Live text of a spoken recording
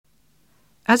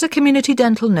As a community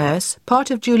dental nurse, part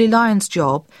of Julie Lyon's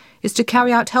job is to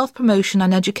carry out health promotion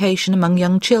and education among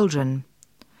young children.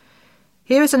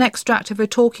 Here is an extract of her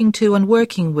talking to and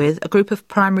working with a group of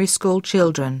primary school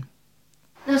children.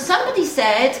 Now somebody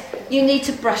said you need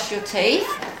to brush your teeth,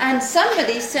 and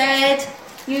somebody said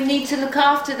you need to look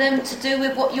after them to do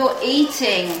with what you're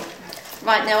eating.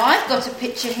 Right, now I've got a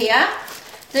picture here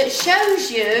that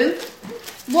shows you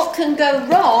what can go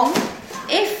wrong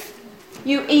if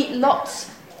you eat lots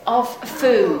of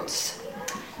foods.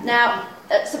 Now,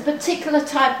 it's a particular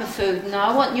type of food.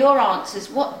 Now, I want your answers.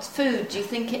 What food do you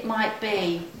think it might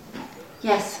be?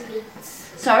 Yes?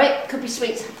 Sweets. Sorry, it could be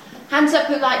sweets. Hands up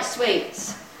who likes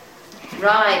sweets.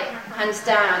 Right, hands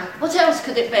down. What else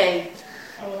could it be?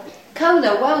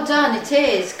 Cola, well done, it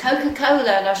is.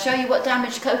 Coca-Cola, and I'll show you what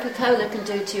damage Coca-Cola can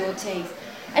do to your teeth.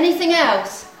 Anything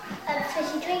else?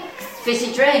 Fizzy drinks.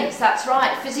 Fizzy drinks, that's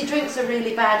right. Fizzy drinks are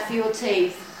really bad for your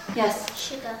teeth. Yes?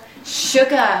 Sugar.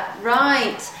 Sugar,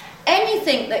 right.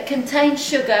 Anything that contains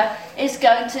sugar is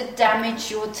going to damage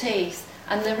your teeth.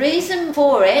 And the reason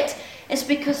for it is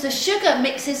because the sugar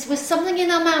mixes with something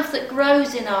in our mouth that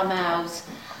grows in our mouths.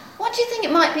 What do you think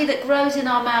it might be that grows in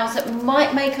our mouths that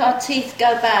might make our teeth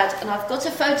go bad? And I've got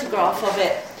a photograph of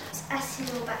it. It's acid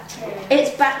or bacteria.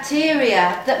 It's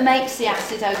bacteria that makes the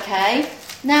acid, okay?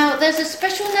 Now, there's a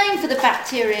special name for the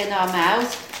bacteria in our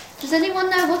mouths. Does anyone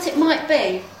know what it might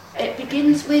be? It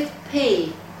begins with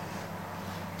P.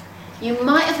 You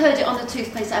might have heard it on the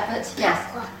toothpaste adverts.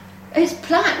 Yes. It's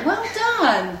plaque. Well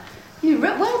done.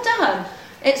 Well done.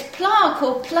 It's plaque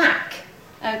or plaque.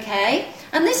 Okay.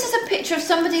 And this is a picture of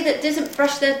somebody that doesn't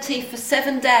brush their teeth for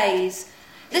 7 days.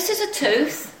 This is a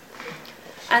tooth.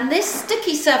 And this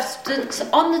sticky substance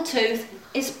on the tooth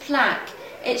is plaque.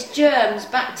 It's germs,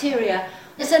 bacteria.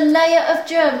 It's a layer of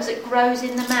germs that grows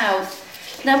in the mouth.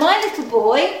 Now my little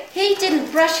boy, he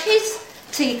didn't brush his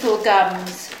teeth or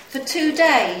gums for 2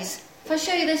 days. If I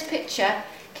show you this picture,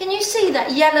 can you see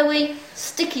that yellowy,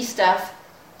 sticky stuff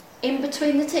in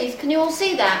between the teeth? Can you all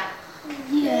see that?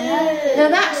 Yeah. Now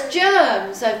that's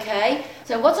germs, okay?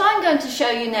 So what I'm going to show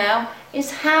you now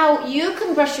is how you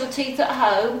can brush your teeth at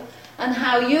home and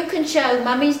how you can show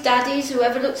mummies, daddies,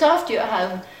 whoever looks after you at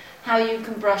home, how you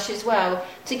can brush as well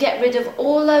to get rid of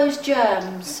all those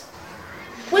germs.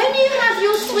 When you have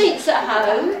your sweets at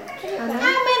home,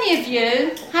 how many of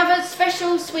you have a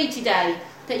special sweetie day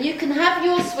that you can have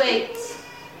your sweets?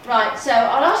 Right, so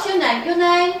I'll ask your name. Your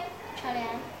name? Charlie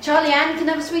Ann. Charlie Ann can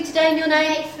have a sweetie day in your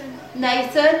name? Nathan.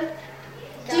 Nathan.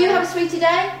 Do you have a sweetie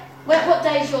day? What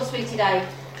day is your sweetie day?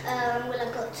 Well,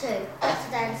 I've got 2.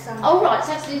 Saturday and Sunday. Oh right,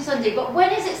 Saturday and Sunday. But when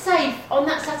is it safe on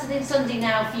that Saturday and Sunday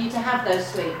now for you to have those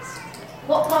sweets?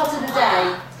 What part of the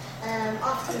day?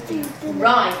 After the dinner.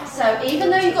 Right, so even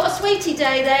though you've got a sweetie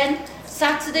day then,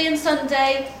 Saturday and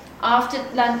Sunday, after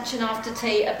lunch and after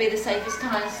tea would be the safest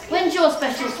times. When's your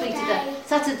special sweetie day?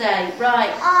 Saturday,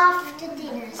 right. After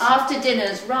dinners. After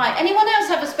dinners, right. Anyone else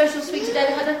have a special sweetie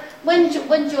day?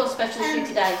 When's your special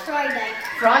sweetie day? Friday.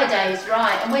 Fridays,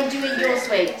 right. And when do you eat your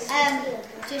sweets?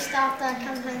 Just after I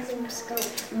come home from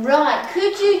school. Right.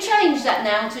 Could you change that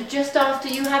now to just after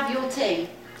you have your tea?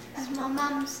 As my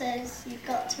mum says, you've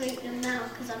got to eat them now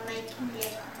because I'm making you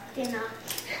dinner.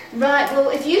 Right, well,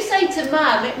 if you say to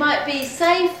Mum, it might be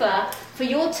safer for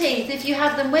your teeth if you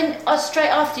have them straight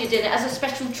after your dinner as a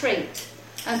special treat,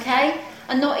 okay?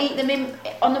 And not eat them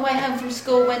on the way home from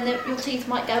school when your teeth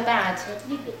might go bad,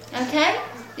 okay?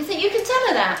 You think you can tell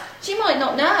her that? She might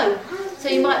not know, so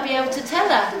you might be able to tell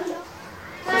her.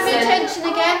 Have your attention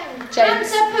again.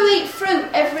 Hands up who eat fruit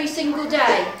every single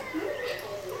day.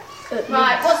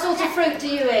 Right, what sort of fruit do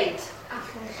you eat?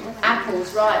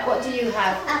 Apples, right. What do you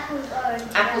have? Apples,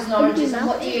 oranges. Apples and oranges. And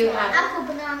what do you have? Apple,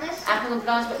 bananas. Apple and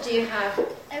bananas. What do you have?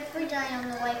 Every day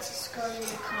on the way to school in the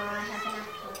car, I have an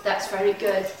apple. That's very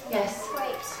good. Yes.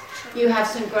 Grapes. You have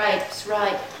some grapes,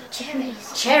 right.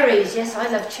 Cherries. Cherries. Yes, I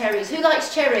love cherries. Who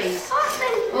likes cherries?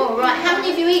 Oh, right. How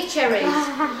many of you eat cherries?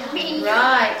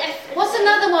 Right. What's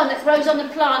another one that grows on the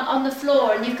plant on the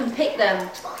floor and you can pick them?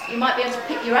 You might be able to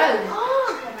pick your own.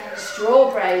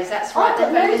 Strawberries, that's right.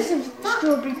 I've got loads of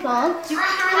strawberry plants.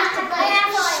 I have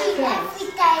fruit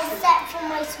every day except for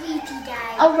my sweetie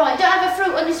day. Oh, right. Don't have a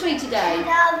fruit on your sweetie day?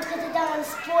 No, because I don't want to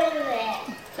spoil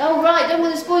it. Oh, right. Don't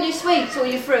want to spoil your sweets or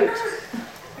your fruit?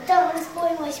 I don't want to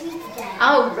spoil my sweetie day.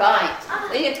 Oh, right.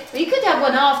 Well, you could have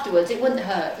one afterwards. It wouldn't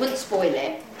hurt. Wouldn't spoil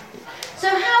it. So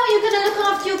how are you going to look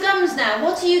after your gums now?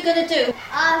 What are you going to do?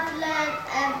 I've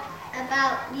learned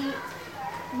about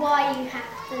why you have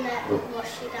to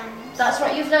wash your gums. That's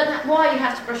right. You've learned why you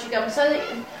have to brush your gums so that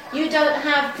you don't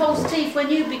have false teeth when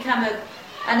you become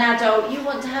an adult, you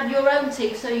want to have your own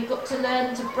teeth, so you've got to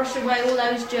learn to brush away all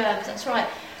those germs. That's right.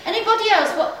 Anybody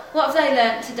else? What have they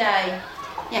learnt today?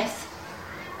 Yes.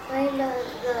 I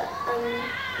learned that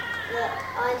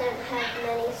I don't have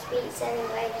many sweets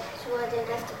anyway, so I don't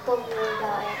have to bother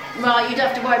about it. Right, you don't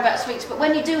have to worry about sweets, but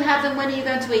when you do have them, when are you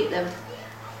going to eat them?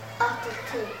 After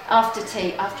tea. After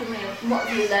tea, after a meal. What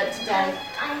have you learnt today?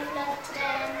 I've learnt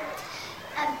today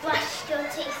brush your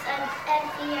teeth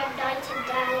every night and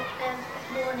day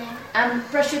morning. And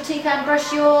brush your teeth and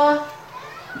brush your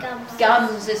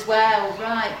gums as well.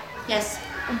 Right. Yes.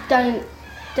 Don't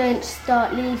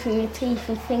start leaving your teeth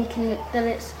and thinking that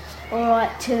it's all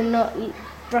right to not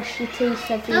brush your teeth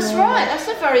every morning. That's right. That's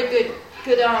a very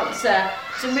good answer.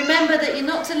 So remember that you're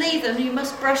not to leave them. You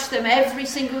must brush them every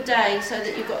single day so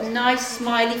that you've got nice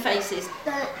smiley faces.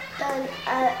 Don't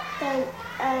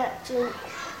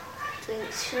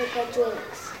drink sugar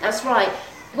drinks. That's right.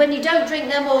 When you don't drink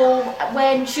them, or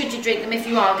when should you drink them if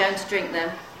you are going to drink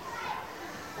them?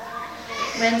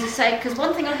 When to say, because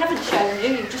one thing I haven't shown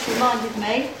you, you've just reminded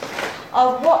me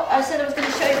of what I said I was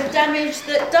going to show you, the damage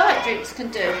that diet drinks can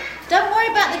do. Don't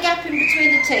worry about the gap in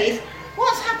between the teeth.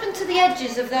 What's happened to the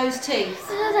edges of those teeth?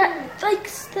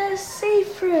 They're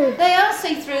see-through. They are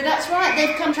see-through, that's right.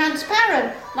 They've become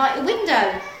transparent, like a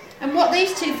window. And what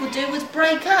these teeth will do is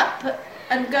break up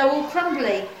and go all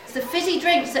crumbly. It's the fizzy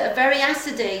drinks that are very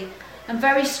acidy and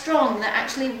very strong that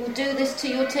actually will do this to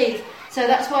your teeth. So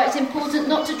that's why it's important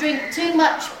not to drink too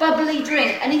much bubbly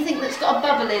drink. Anything that's got a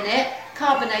bubble in it,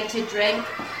 carbonated drink,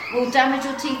 will damage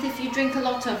your teeth if you drink a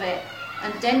lot of it.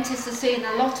 And dentists are seeing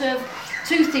a lot of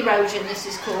tooth erosion, this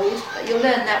is called. But you'll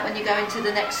learn that when you go into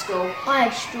the next school. I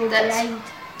have strawberry aid.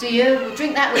 Do you? Well,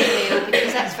 drink that with a meal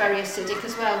because that's very acidic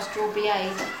as well, strawberry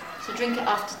aid. So drink it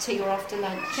after tea or after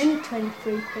lunch. Only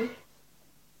 23p.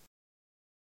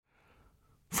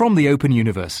 From the Open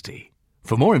University.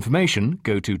 For more information,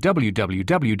 go to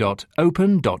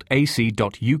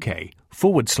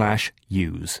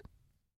www.open.ac.uk/use.